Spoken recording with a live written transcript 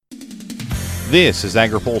This is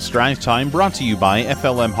AgriPulse Drive Time, brought to you by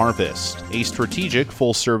FLM Harvest, a strategic,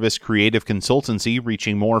 full-service creative consultancy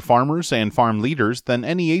reaching more farmers and farm leaders than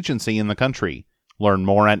any agency in the country. Learn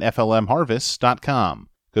more at flmharvest.com.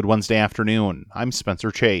 Good Wednesday afternoon. I'm Spencer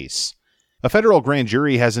Chase. A federal grand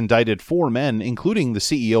jury has indicted 4 men, including the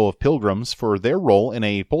CEO of Pilgrims, for their role in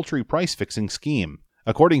a poultry price-fixing scheme.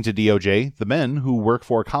 According to DOJ, the men, who work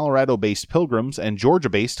for Colorado-based Pilgrims and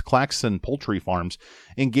Georgia-based Claxton poultry farms,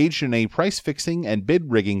 engaged in a price-fixing and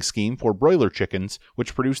bid-rigging scheme for broiler chickens,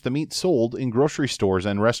 which produce the meat sold in grocery stores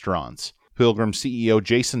and restaurants. Pilgrim CEO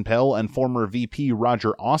Jason Pell and former VP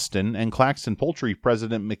Roger Austin and Claxton Poultry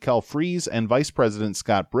President Mikkel Fries and Vice President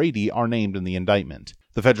Scott Brady are named in the indictment.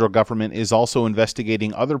 The federal government is also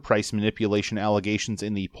investigating other price manipulation allegations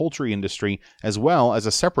in the poultry industry, as well as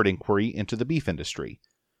a separate inquiry into the beef industry.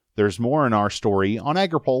 There's more in our story on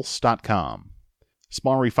agripulse.com.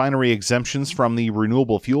 Small refinery exemptions from the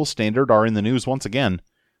renewable fuel standard are in the news once again.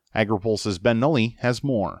 AgriPulse's Ben Nulley has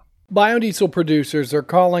more. Biodiesel producers are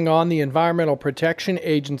calling on the Environmental Protection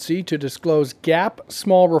Agency to disclose GAP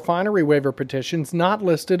small refinery waiver petitions not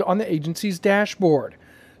listed on the agency's dashboard.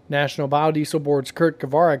 National Biodiesel Board's Kurt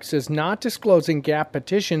Kavarik says not disclosing GAP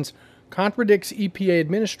petitions contradicts EPA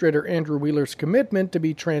Administrator Andrew Wheeler's commitment to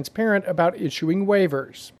be transparent about issuing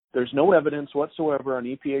waivers. There's no evidence whatsoever on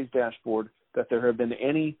EPA's dashboard that there have been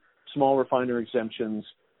any small refinery exemptions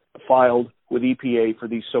filed with EPA for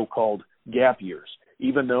these so-called GAP years.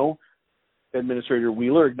 Even though Administrator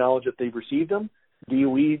Wheeler acknowledged that they've received them,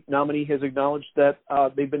 DOE nominee has acknowledged that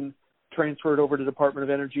they've been transferred over to the Department of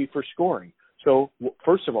Energy for scoring. So,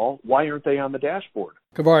 first of all, why aren't they on the dashboard?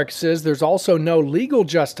 Kavarik says there's also no legal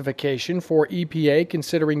justification for EPA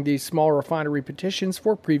considering these small refinery petitions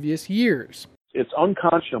for previous years. It's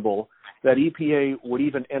unconscionable that EPA would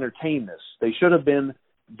even entertain this. They should have been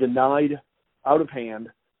denied out of hand,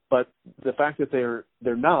 but the fact that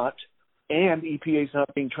they're not, and EPA's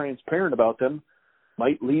not being transparent about them,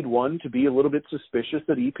 might lead one to be a little bit suspicious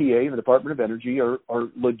that EPA and the Department of Energy are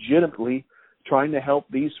legitimately trying to help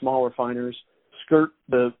these small refiners skirt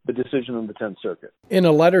the decision on the 10th Circuit. In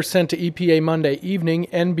a letter sent to EPA Monday evening,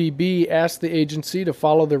 NBB asked the agency to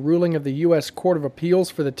follow the ruling of the U.S. Court of Appeals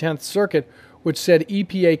for the 10th Circuit, which said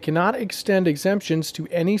EPA cannot extend exemptions to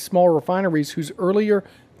any small refineries whose earlier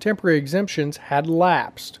temporary exemptions had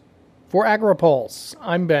lapsed. For AgriPulse,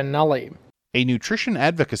 I'm Ben Nulley. A nutrition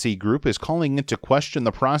advocacy group is calling into question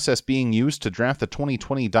the process being used to draft the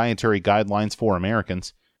 2020 dietary guidelines for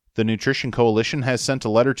Americans. The Nutrition Coalition has sent a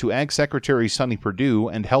letter to Ag Secretary Sonny Perdue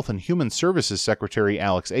and Health and Human Services Secretary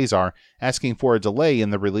Alex Azar asking for a delay in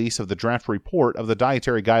the release of the draft report of the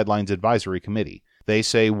Dietary Guidelines Advisory Committee. They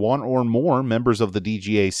say one or more members of the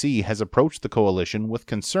DGAC has approached the coalition with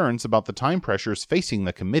concerns about the time pressures facing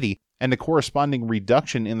the committee and a corresponding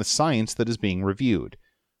reduction in the science that is being reviewed.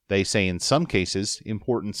 They say in some cases,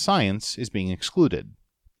 important science is being excluded.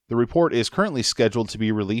 The report is currently scheduled to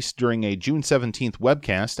be released during a June 17th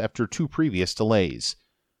webcast after 2 previous delays.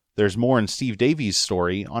 There's more in Steve Davies'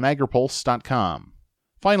 story on agripulse.com.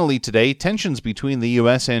 Finally today, tensions between the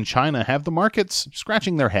U.S. and China have the markets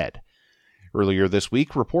scratching their head. Earlier this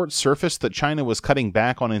week, reports surfaced that China was cutting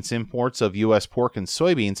back on its imports of U.S. pork and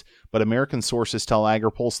soybeans, but American sources tell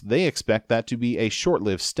AgriPulse they expect that to be a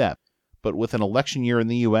short-lived step. But with an election year in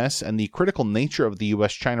the U.S. and the critical nature of the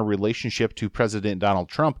U.S.-China relationship to President Donald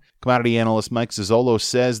Trump, commodity analyst Mike Zizzolo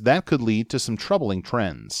says that could lead to some troubling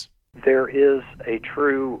trends. There is a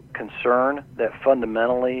true concern that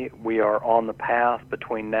fundamentally we are on the path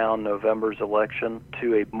between now and November's election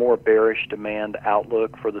to a more bearish demand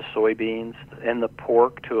outlook for the soybeans and the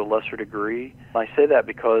pork to a lesser degree. I say that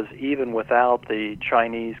because even without the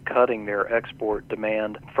Chinese cutting their export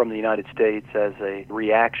demand from the United States as a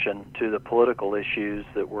reaction to the political issues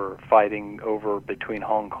that we're fighting over between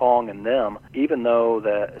Hong Kong and them, even though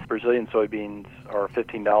that Brazilian soybeans are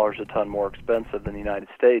 $15 a ton more expensive than the United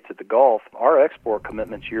States at the Gulf, our export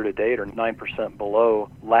commitments year to date are 9% below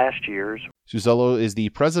last year's. Zizzolo is the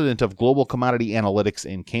president of Global Commodity Analytics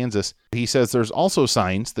in Kansas. He says there's also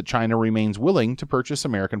signs that China remains willing to purchase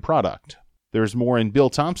American product. There's more in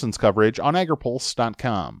Bill Thompson's coverage on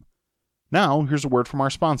agripulse.com. Now, here's a word from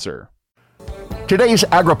our sponsor. Today's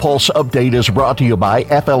AgriPulse update is brought to you by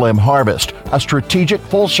FLM Harvest, a strategic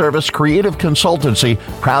full-service creative consultancy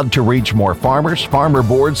proud to reach more farmers, farmer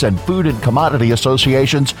boards, and food and commodity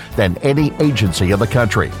associations than any agency in the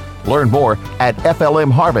country. Learn more at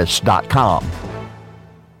flmharvest.com.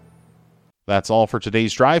 That's all for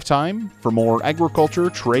today's Drive Time. For more agriculture,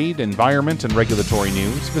 trade, environment, and regulatory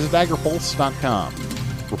news, visit agripulse.com.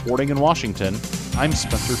 Reporting in Washington, I'm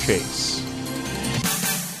Spencer Chase.